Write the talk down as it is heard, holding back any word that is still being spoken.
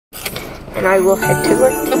and I will head to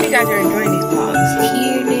work. Hope you guys are enjoying these vlogs.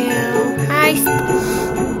 Here now. Hi.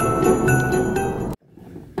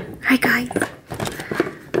 Hi guys.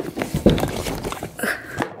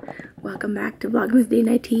 Welcome back to Vlogmas Day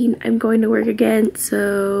 19. I'm going to work again,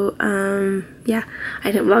 so yeah,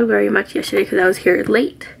 I didn't vlog very much yesterday because I was here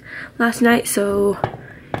late last night, so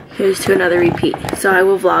here's to another repeat. So I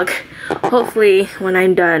will vlog hopefully when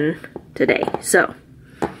I'm done today. So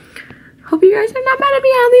hope you guys are not mad at me.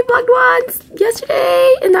 I only vlogged once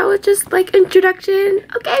yesterday, and that was just like introduction.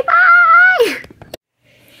 Okay, bye.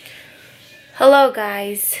 Hello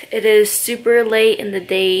guys, it is super late in the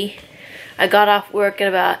day. I got off work at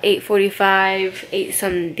about 8:45, ate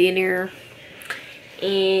some dinner,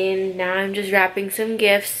 and now I'm just wrapping some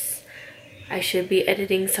gifts. I should be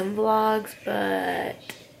editing some vlogs, but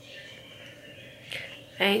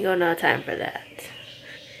I ain't got no time for that.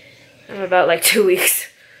 I'm about like 2 weeks.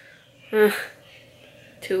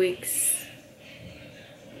 2 weeks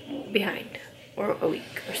behind, or a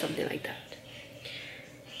week or something like that.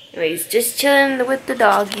 Anyways, just chilling with the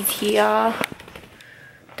doggies here.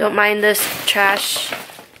 Don't mind this trash.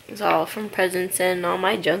 It's all from presents and all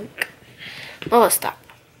my junk. Oh, stop.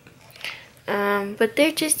 But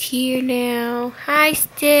they're just here now. Hi,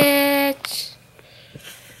 Stitch.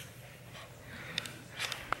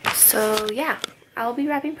 So yeah, I'll be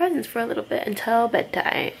wrapping presents for a little bit until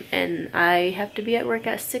bedtime, and I have to be at work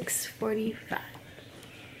at 6:45.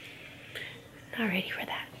 Not ready for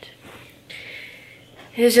that.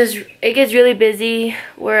 It gets really busy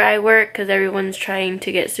where I work because everyone's trying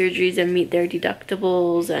to get surgeries and meet their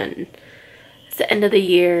deductibles, and it's the end of the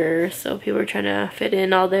year, so people are trying to fit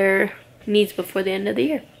in all their needs before the end of the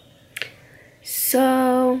year.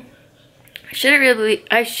 So I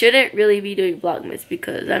shouldn't really be doing Vlogmas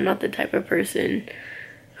because I'm not the type of person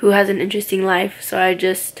who has an interesting life, so I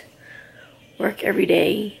just work every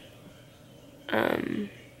day, and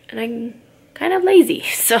I'm kind of lazy,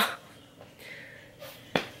 so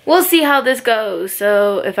we'll see how this goes.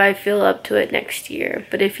 So if I feel up to it next year.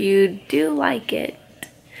 But if you do like it,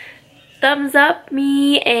 thumbs up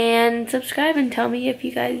me and subscribe and tell me if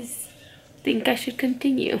you guys think I should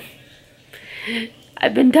continue.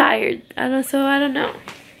 I've been tired, I don't know.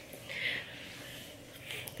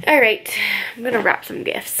 Alright, I'm gonna wrap some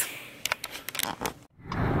gifts.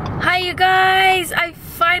 Hi you guys, I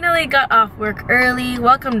finally got off work early.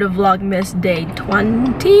 Welcome to Vlogmas Day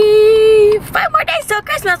 20. 5 more days till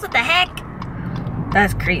Christmas, what the heck?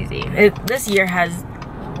 That's crazy. This year has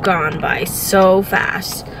gone by so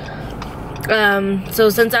fast. So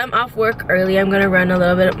since I'm off work early, I'm gonna run a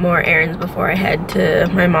little bit more errands before I head to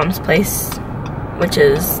my mom's place, which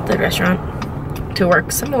is the restaurant, to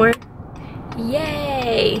work some more.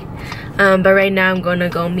 Yay! But right now I'm gonna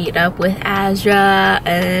go meet up with Azra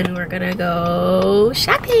and we're gonna go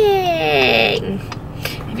shopping.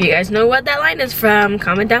 If you guys know what that line is from,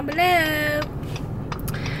 comment down below.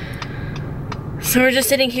 So we're just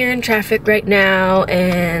sitting here in traffic right now,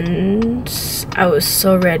 and I was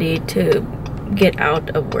so ready to get out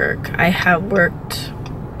of work. I have worked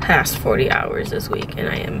past 40 hours this week and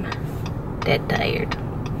I am dead tired.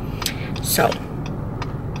 So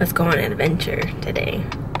let's go on an adventure today,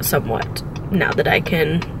 somewhat, now that I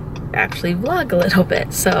can actually vlog a little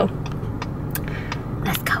bit. So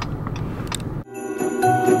let's go.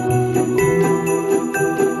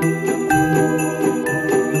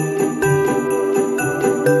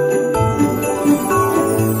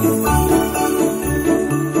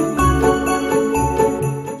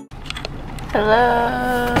 Hello.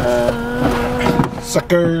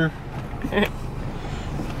 Sucker.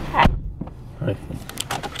 Hi. Hi.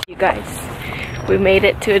 You guys, we made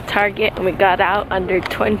it to a Target and we got out under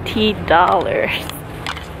 $20.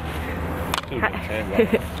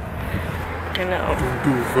 I know.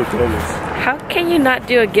 How can you not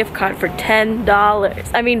do a gift card for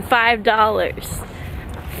 $10? I mean $5.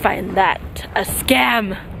 Find that a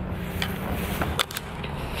scam.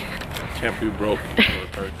 Can't be broke.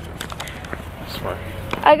 That's fine.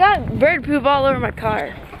 I got bird poop all over my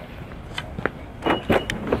car.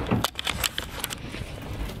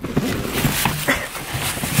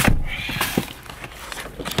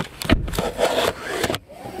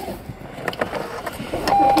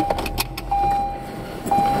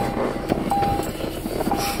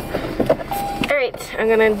 Alright, I'm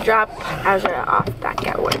gonna drop Azra off back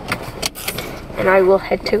at work. And I will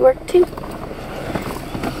head to work too.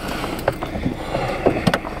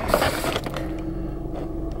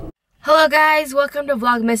 Hello guys, welcome to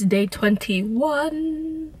Vlogmas Day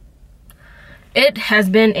 21. It has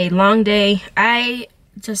been a long day. I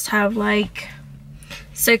just have like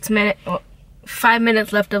 5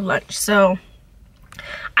 minutes left of lunch, so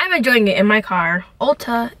I'm I'm enjoying it in my car.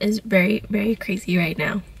 Ulta is very, very crazy right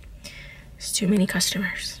now. There's too many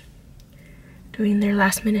customers doing their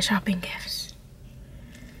last minute shopping gifts.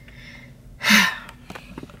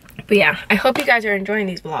 But yeah, I hope you guys are enjoying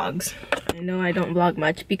these vlogs. I know I don't vlog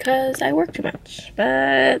much because I work too much,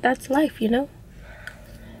 but that's life, you know?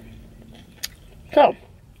 So,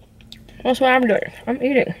 that's what I'm doing. I'm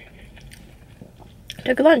eating.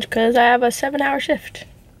 Took a lunch because I have a 7-hour shift.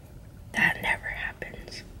 That never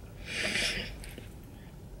happens.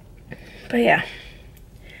 But yeah.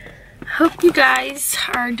 I hope you guys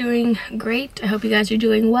are doing great. I hope you guys are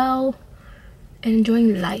doing well and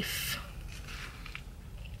enjoying life.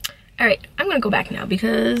 Alright, I'm gonna go back now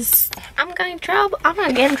because I'm gonna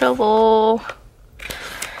get in trouble.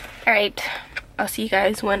 Alright, I'll see you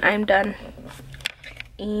guys when I'm done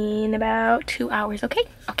in about 2 hours, okay?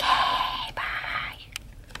 Okay,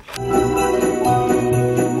 bye.